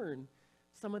when we learn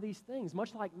some of these things,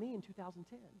 much like me in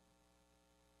 2010.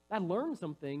 I learned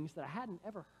some things that I hadn't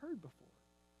ever heard before.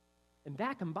 And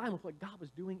that combined with what God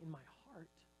was doing in my heart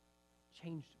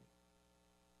changed me.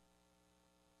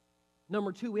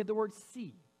 Number 2, we have the word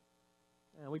see.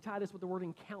 We tie this with the word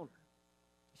encounter.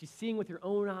 She's seeing with your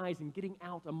own eyes and getting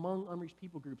out among unreached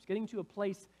people groups, getting to a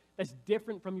place that's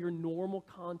different from your normal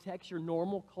context, your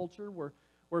normal culture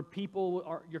where people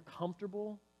are, you're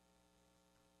comfortable.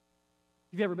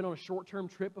 If you've ever been on a short-term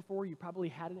trip before, you probably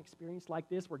had an experience like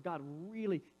this where God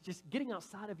really, just getting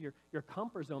outside of your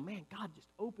comfort zone, man, God just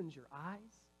opens your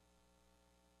eyes.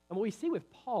 And what we see with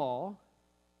Paul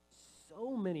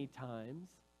so many times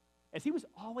is he was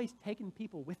always taking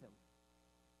people with him.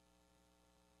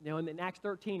 You know, in Acts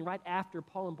 13, right after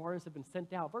Paul and Barnabas have been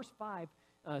sent out, verse 5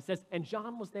 says, and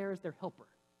John was there as their helper.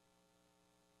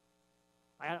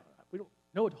 We don't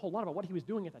know a whole lot about what he was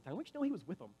doing at that time. We just know he was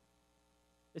with them.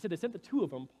 They said they sent the 2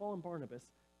 of them, Paul and Barnabas,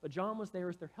 but John was there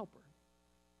as their helper.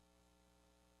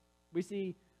 We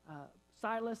see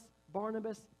Silas,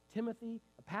 Barnabas, Timothy,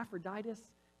 Epaphroditus,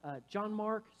 John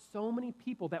Mark, so many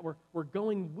people that were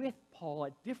going with Paul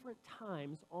at different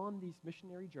times on these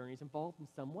missionary journeys involved in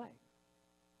some way.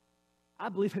 I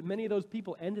believe that many of those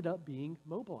people ended up being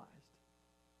mobilized.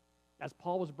 As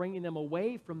Paul was bringing them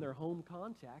away from their home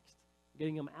context,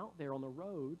 getting them out there on the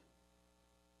road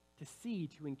to see,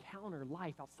 to encounter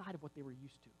life outside of what they were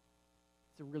used to.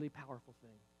 It's a really powerful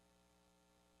thing.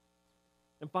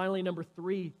 And finally, number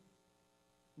 3,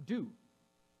 do.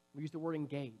 We use the word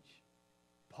engage.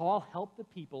 Paul helped the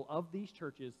people of these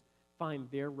churches find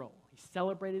their role. He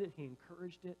celebrated it. He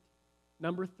encouraged it.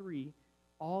 Number 3,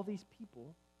 all these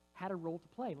people had a role to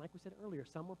play. And like we said earlier,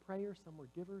 some were prayers, some were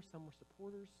givers, some were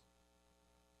supporters.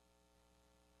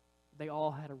 They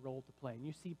all had a role to play. And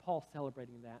you see Paul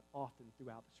celebrating that often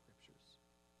throughout the Scriptures.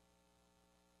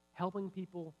 Helping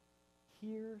people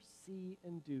hear, see,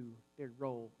 and do their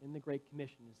role in the Great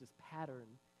Commission is this pattern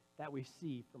that we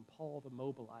see from Paul the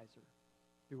mobilizer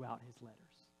throughout his letters.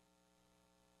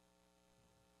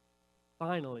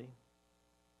 Finally,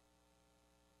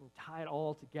 we'll tie it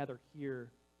all together here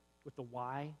with the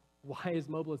why. Why is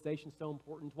mobilization so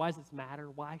important? Why does this matter?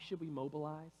 Why should we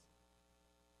mobilize?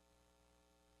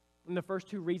 And the first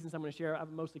 2 reasons I'm going to share,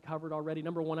 I've mostly covered already.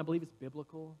 Number 1, I believe it's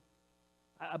biblical.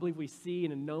 I believe we see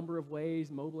in a number of ways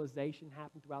mobilization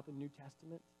happen throughout the New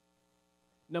Testament.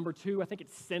 Number 2, I think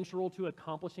it's central to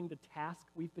accomplishing the task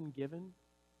we've been given.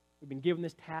 We've been given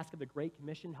this task of the Great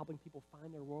Commission, helping people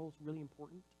find their role is really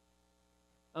important.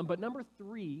 But number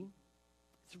 3,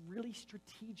 it's really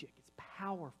strategic. It's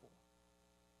powerful.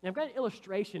 Now, I've got an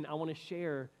illustration I want to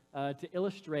share to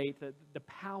illustrate the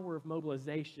power of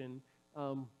mobilization.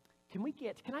 Can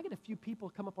I get a few people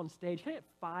to come up on stage? Can I get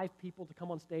 5 people to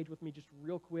come on stage with me just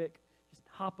real quick? Just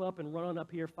hop up and run on up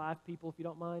here, 5 people if you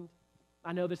don't mind.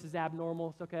 I know this is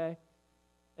abnormal. It's okay.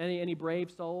 Any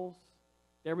brave souls?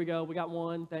 There we go. We got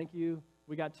 1. Thank you.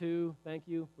 We got 2. Thank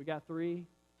you. We got 3,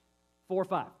 4,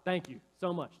 5. Thank you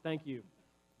so much. Thank you.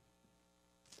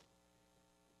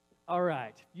 All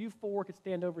right. You 4 could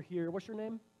stand over here. What's your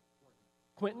name?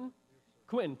 Quentin?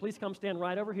 Quentin, please come stand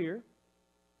right over here.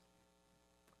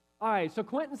 All right, so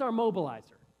Quentin's our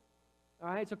mobilizer. All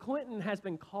right, so Quentin has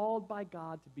been called by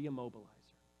God to be a mobilizer.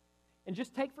 And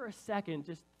just take for a second,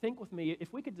 just think with me,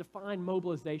 if we could define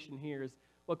mobilization here, is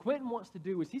what Quentin wants to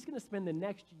do is he's going to spend the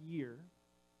next year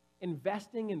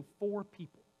investing in 4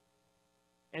 people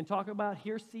and talk about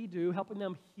hear, see, do, helping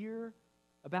them hear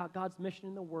about God's mission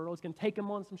in the world. He's going to take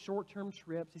them on some short-term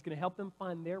trips. He's going to help them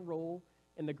find their role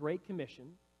in the Great Commission.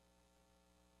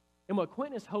 And what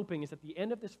Quentin is hoping is at the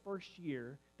end of this first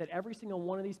year that every single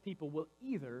one of these people will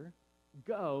either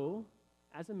go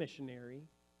as a missionary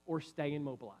or stay and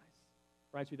mobilize.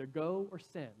 Right? So either go or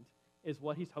send is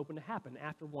what he's hoping to happen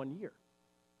after 1 year.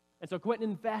 And so Quentin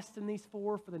invests in these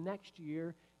 4 for the next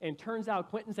year, and it turns out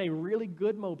Quentin's a really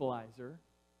good mobilizer,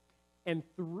 and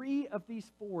 3 of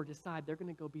these 4 decide they're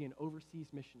going to go be an overseas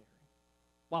missionary,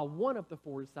 while 1 of the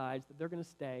 4 decides that they're going to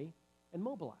stay and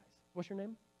mobilize. What's your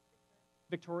name?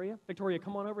 Victoria. Victoria,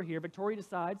 come on over here. Victoria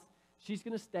decides she's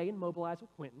going to stay and mobilize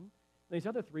with Quentin. And these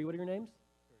other 3, what are your names?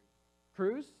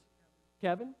 Cruz,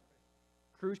 Kevin.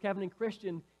 Cruz, Kevin, and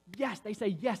Christian. Yes, they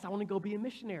say, yes, I want to go be a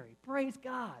missionary. Praise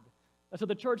God. And so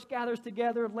the church gathers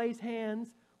together, lays hands,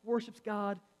 worships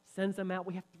God, sends them out.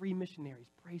 We have 3 missionaries.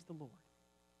 Praise the Lord.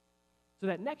 So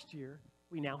that next year,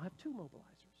 we now have 2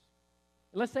 mobilizers.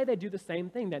 And let's say they do the same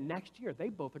thing, that next year they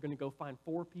both are going to go find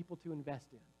 4 people to invest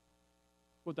in,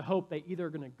 with the hope they either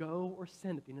are going to go or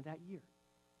send at the end of that year.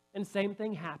 And same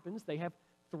thing happens. They have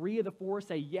 3 of the 4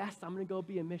 say, yes, I'm going to go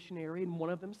be a missionary, and one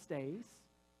of them stays.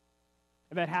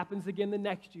 And that happens again the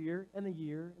next year, and the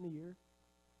year, and the year.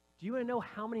 Do you want to know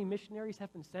how many missionaries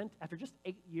have been sent after just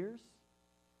 8 years?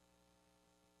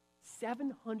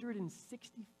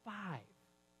 765.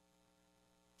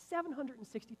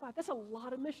 765. That's a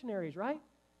lot of missionaries, right?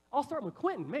 I'll start with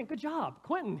Quentin. Man, good job.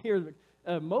 Quentin here,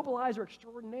 mobilizer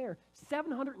extraordinaire.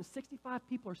 765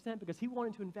 people are sent because he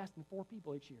wanted to invest in 4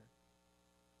 people each year.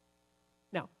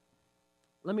 Now,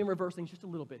 let me reverse things just a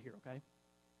little bit here, okay?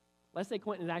 Let's say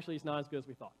Quentin actually is not as good as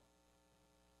we thought.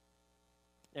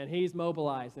 And he's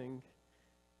mobilizing.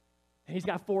 And he's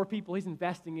got 4 people he's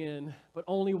investing in, but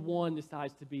only one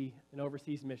decides to be an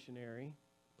overseas missionary.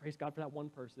 Praise God for that one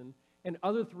person. And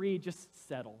other 3 just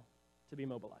settle to be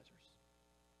mobilizers.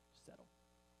 Settle.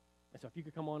 And so if you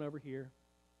could come on over here.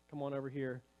 Come on over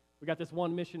here. We got this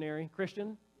one missionary,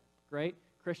 Christian. Great.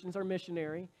 Christian's our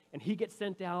missionary. And he gets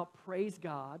sent out, praise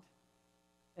God.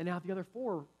 And now the other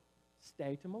 4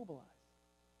 stay to mobilize.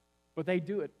 But they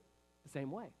do it the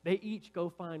same way. They each go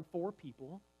find 4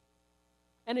 people.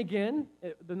 And again,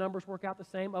 the numbers work out the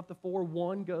same. Of the 4,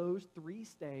 1 goes, 3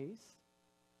 stays.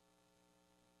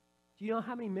 Do you know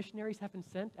how many missionaries have been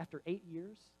sent after 8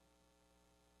 years?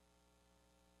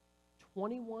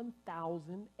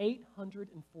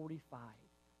 21,845.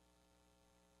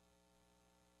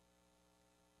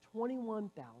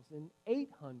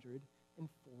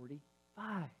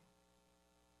 21,845.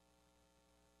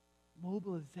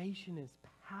 Mobilization is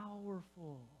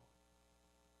powerful.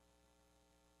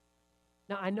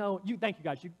 Now, I know, thank you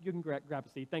guys. You can grab a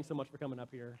seat. Thanks so much for coming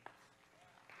up here.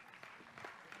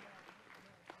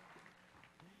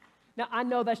 Now, I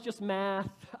know that's just math.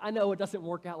 I know it doesn't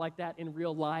work out like that in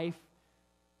real life.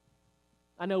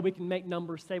 I know we can make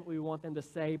numbers say what we want them to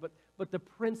say, but the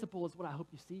principle is what I hope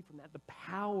you see from that, the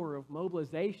power of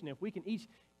mobilization. If we can each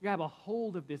grab a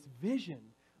hold of this vision,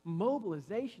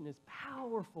 mobilization is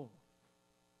powerful.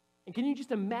 And can you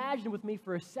just imagine with me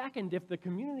for a second if the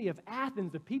community of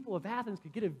Athens, the people of Athens,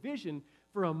 could get a vision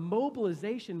for a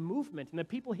mobilization movement? And the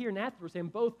people here in Athens were saying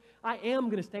both, I am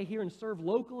going to stay here and serve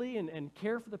locally and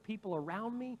care for the people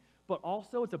around me, but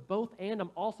also it's a both and. I'm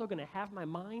also going to have my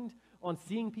mind on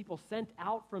seeing people sent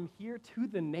out from here to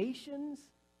the nations.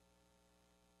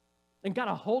 And got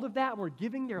a hold of that and were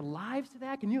giving their lives to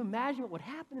that. Can you imagine what would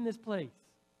happen in this place?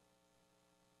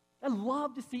 I'd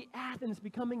love to see Athens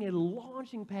becoming a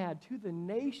launching pad to the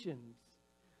nations.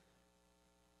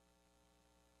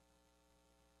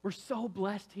 We're so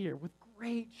blessed here with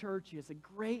great churches and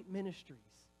great ministries.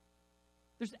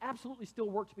 There's absolutely still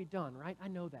work to be done, right? I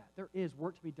know that. There is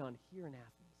work to be done here in Athens.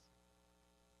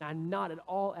 Now, I'm not at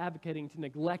all advocating to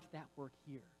neglect that work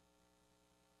here.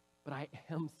 But I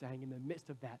am saying in the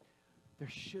midst of that, there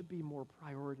should be more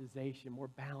prioritization, more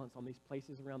balance on these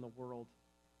places around the world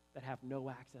that have no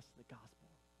access to the gospel.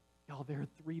 Y'all, there are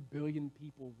 3 billion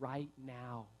people right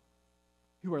now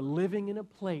who are living in a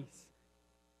place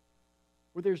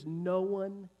where there's no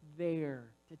one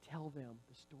there to tell them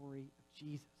the story of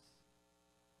Jesus.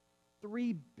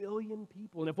 3 billion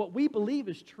people. And if what we believe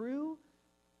is true,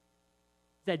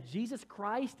 that Jesus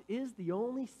Christ is the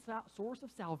only source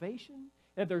of salvation,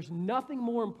 and there's nothing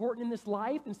more important in this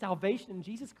life than salvation in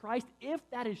Jesus Christ, if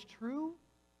that is true,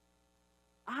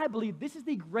 I believe this is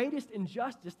the greatest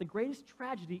injustice, the greatest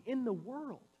tragedy in the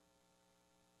world.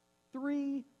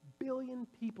 3 billion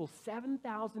people,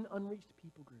 7,000 unreached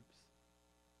people groups.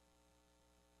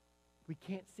 We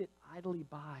can't sit idly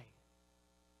by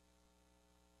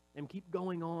and keep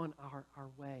going on our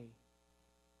way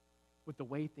with the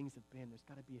way things have been. There's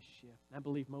got to be a shift. And I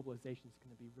believe mobilization is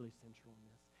going to be really central in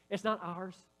this. It's not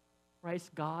ours, right? It's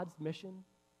God's mission.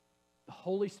 The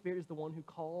Holy Spirit is the one who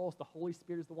calls. The Holy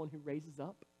Spirit is the one who raises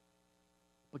up.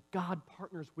 But God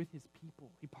partners with his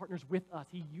people. He partners with us.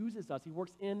 He uses us. He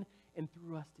works in and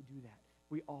through us to do that.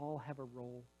 We all have a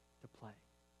role to play.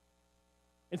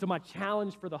 And so my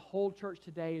challenge for the whole church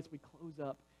today as we close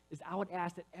up is I would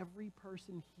ask that every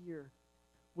person here,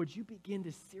 would you begin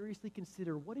to seriously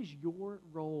consider what is your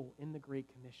role in the Great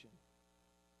Commission?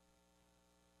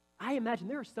 I imagine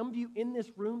there are some of you in this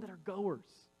room that are goers,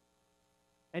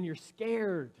 and you're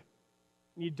scared,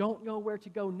 and you don't know where to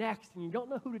go next, and you don't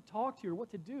know who to talk to or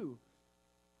what to do.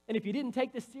 And if you didn't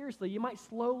take this seriously, you might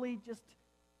slowly just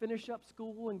finish up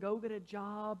school and go get a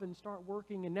job and start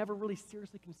working and never really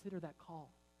seriously consider that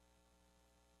call.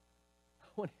 I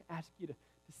want to ask you to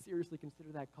seriously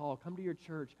consider that call. Come to your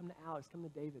church. Come to Alex. Come to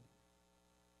David.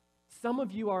 Some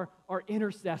of you are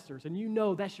intercessors, and you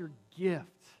know that's your gift.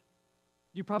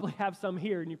 You probably have some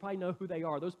here, and you probably know who they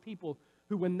are. Those people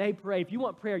who, when they pray, if you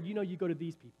want prayer, you know you go to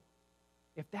these people.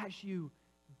 If that's you,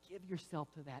 give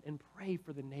yourself to that and pray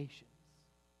for the nations.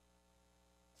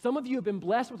 Some of you have been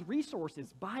blessed with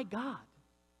resources by God.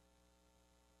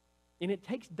 And it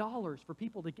takes dollars for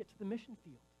people to get to the mission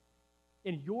field.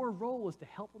 And your role is to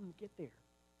help them get there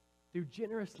through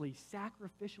generously,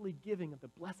 sacrificially giving of the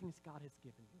blessings God has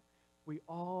given you. We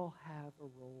all have a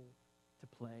role to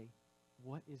play.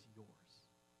 What is yours?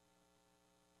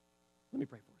 Let me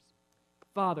pray for us.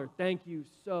 Father, thank you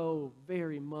so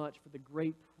very much for the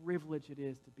great privilege it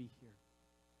is to be here.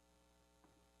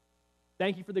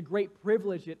 Thank you for the great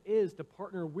privilege it is to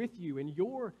partner with you in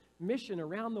your mission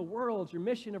around the world, your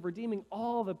mission of redeeming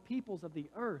all the peoples of the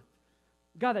earth.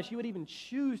 God, that you would even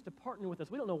choose to partner with us.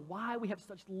 We don't know why we have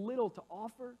such little to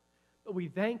offer, but we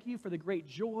thank you for the great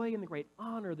joy and the great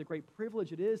honor, the great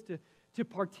privilege it is to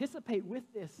participate with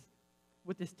this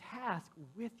task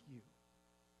with you.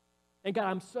 And God,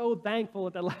 I'm so thankful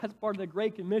that the last part of the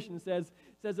Great Commission says,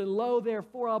 and lo,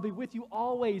 therefore, I'll be with you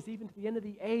always, even to the end of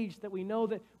the age, that we know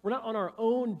that we're not on our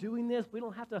own doing this. We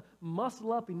don't have to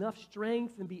muscle up enough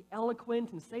strength and be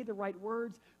eloquent and say the right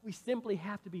words. We simply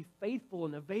have to be faithful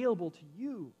and available to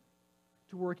you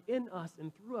to work in us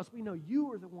and through us. We know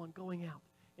you are the one going out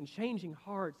and changing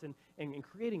hearts and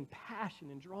creating passion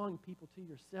and drawing people to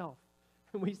yourself.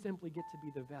 And we simply get to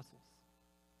be the vessels.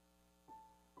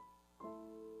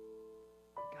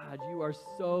 God, you are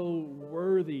so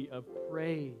worthy of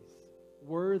praise,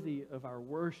 worthy of our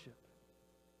worship.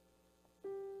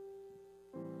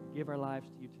 We give our lives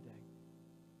to you today.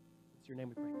 It's your name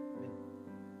we pray. Amen.